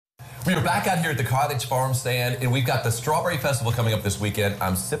We are back out here at the Cottage Farm Stand, and we've got the Strawberry Festival coming up this weekend.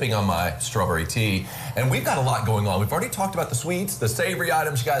 I'm sipping on my strawberry tea, and we've got a lot going on. We've already talked about the sweets, the savory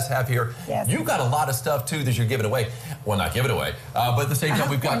items you guys have here. Yes. You've got a lot of stuff, too, that you're giving away. Well, not giving away, but at the same time,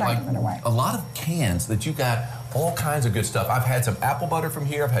 we've got like a lot of cans that you got all kinds of good stuff. I've had some apple butter from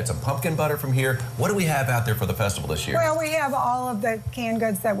here. I've had some pumpkin butter from here. What do we have out there for the festival this year? Well, we have all of the canned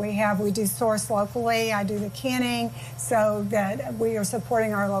goods that we have. We do source locally. I do the canning so that we are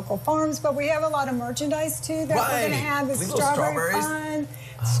supporting our local farms, but we have a lot of merchandise, too, that we're going to have. The strawberry fun,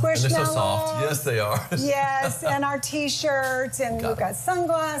 squishmallows. And they're so soft. Yes, they are. Yes, and our T-shirts, and we've got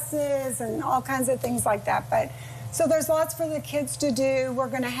sunglasses and all kinds of things like that. But so there's lots for the kids to do. We're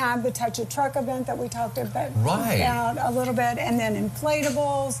going to have the Touch a Truck event that we talked about a little bit, and then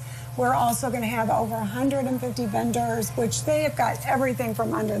inflatables. We're also going to have over 150 vendors, which they have got everything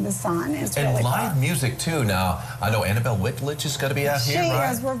from under the sun. It's and really live fun. Music, too. Now, I know Annabelle Wickledge is going to be out here, right?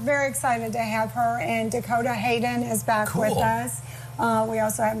 She is. We're very excited to have her, and Dakota Hayden is back with us. We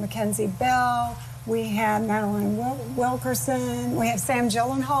also have Mackenzie Bell. We have Madeline Wilkerson. We have Sam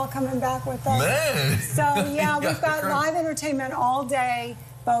Gyllenhaal coming back with us. Man! So, yeah, we've got live entertainment all day,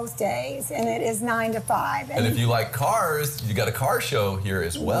 both days, and it is 9 to 5. And if you like cars, you got a car show here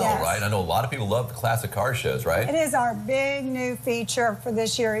as well, right? I know a lot of people love the classic car shows, right? It is our big new feature for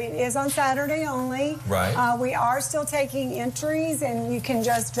this year. It is on Saturday only. Right. We are still taking entries, and you can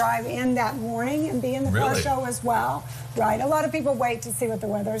just drive in that morning and be in the car show as well. Right. A lot of people wait to see what the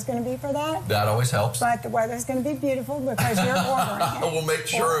weather is going to be for that. That always helps. But the weather is going to be beautiful because you're ordering it. We'll make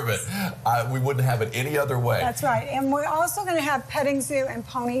sure of it. We wouldn't have it any other way. That's right. And we're also going to have petting zoo and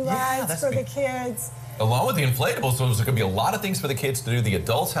pony rides for the kids. Along with the inflatables, so there's going to be a lot of things for the kids to do. The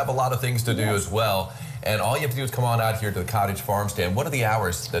adults have a lot of things to do as well. And all you have to do is come on out here to the Cottage Farm Stand. What are the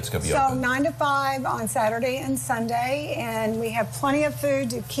hours that's going to be open? So 9 to 5 on Saturday and Sunday. And we have plenty of food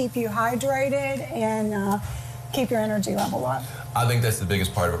to keep you hydrated and keep your energy level up. I think that's the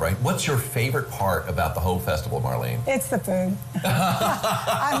biggest part of it, right? What's your favorite part about the whole festival, Marlene? It's the food.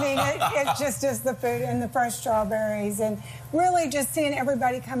 I mean, it just is the food and the fresh strawberries, and really just seeing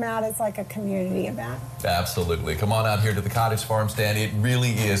everybody come out. It's like a community event. Absolutely. Come on out here to the Cottage Farm Stand. It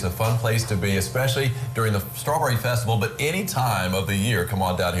really is a fun place to be, especially during the Strawberry Festival, but any time of the year, come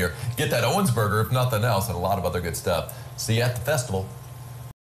on down here. Get that Owens burger, if nothing else, and a lot of other good stuff. See you at the festival.